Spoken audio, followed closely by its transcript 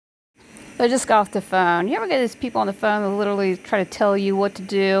So I just got off the phone. You ever get these people on the phone that literally try to tell you what to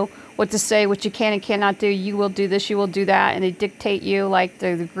do, what to say, what you can and cannot do? You will do this, you will do that, and they dictate you like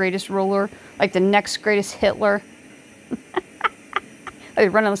they're the greatest ruler, like the next greatest Hitler. They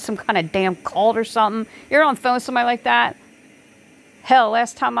run on some kind of damn cult or something. You're on the phone with somebody like that? Hell,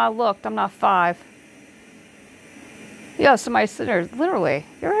 last time I looked, I'm not 5. Yeah, somebody sit there, literally.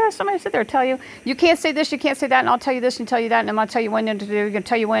 You ever have somebody sit there and tell you, you can't say this, you can't say that, and I'll tell you this and tell you that, and I'm going to tell you when to do, I'm going to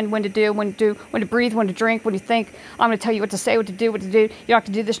tell you when to do, when to breathe, when to drink, when to think. I'm going to tell you what to say, what to do, what to do. You're not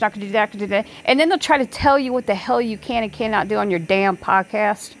going to do this, you're not going to do that, to do that. And then they'll try to tell you what the hell you can and cannot do on your damn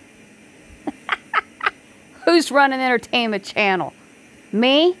podcast. Who's running an entertainment channel?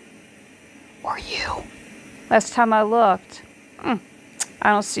 Me or you? Last time I looked, I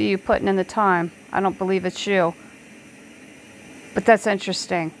don't see you putting in the time. I don't believe it's you. But that's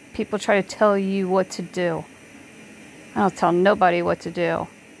interesting. People try to tell you what to do. I don't tell nobody what to do.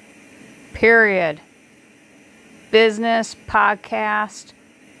 Period. Business, podcast,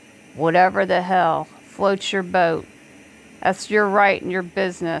 whatever the hell. Floats your boat. That's your right and your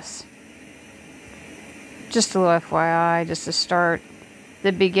business. Just a little FYI, just to start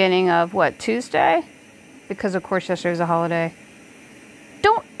the beginning of what, Tuesday? Because of course yesterday was a holiday.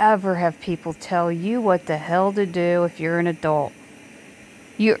 Don't ever have people tell you what the hell to do if you're an adult.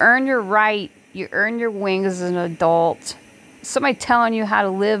 You earn your right. You earn your wings as an adult. Somebody telling you how to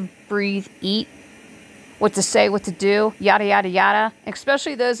live, breathe, eat, what to say, what to do, yada, yada, yada.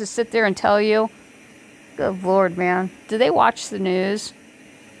 Especially those that sit there and tell you, good Lord, man. Do they watch the news?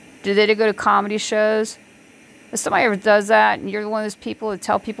 Do they go to comedy shows? If somebody ever does that and you're one of those people that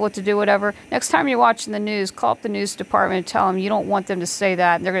tell people what to do, whatever, next time you're watching the news, call up the news department and tell them you don't want them to say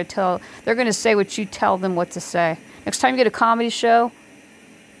that. And they're going to say what you tell them what to say. Next time you get a comedy show,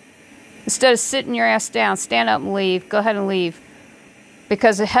 instead of sitting your ass down, stand up and leave. Go ahead and leave.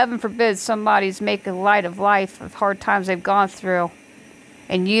 Because heaven forbid somebody's making light of life, of hard times they've gone through,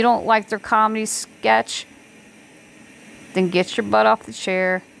 and you don't like their comedy sketch, then get your butt off the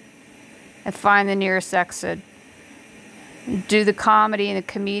chair and find the nearest exit. Do the comedy and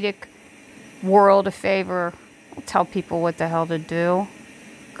the comedic world a favor. Don't tell people what the hell to do.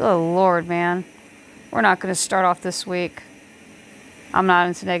 Good Lord, man. We're not going to start off this week. I'm not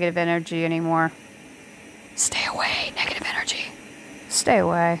into negative energy anymore. Stay away, negative energy. Stay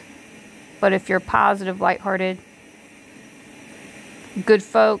away. But if you're positive, lighthearted, good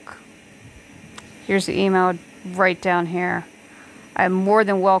folk, here's the email right down here. I more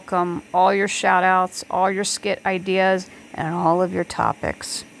than welcome all your shout outs, all your skit ideas, and all of your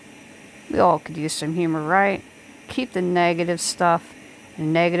topics. We all could use some humor, right? Keep the negative stuff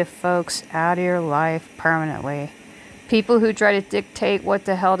and negative folks out of your life permanently. People who try to dictate what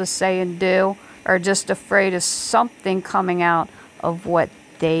the hell to say and do are just afraid of something coming out of what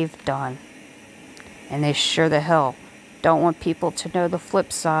they've done. And they sure the hell don't want people to know the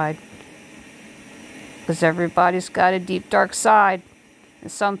flip side. Because everybody's got a deep, dark side. And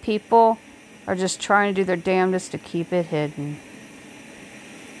some people are just trying to do their damnedest to keep it hidden.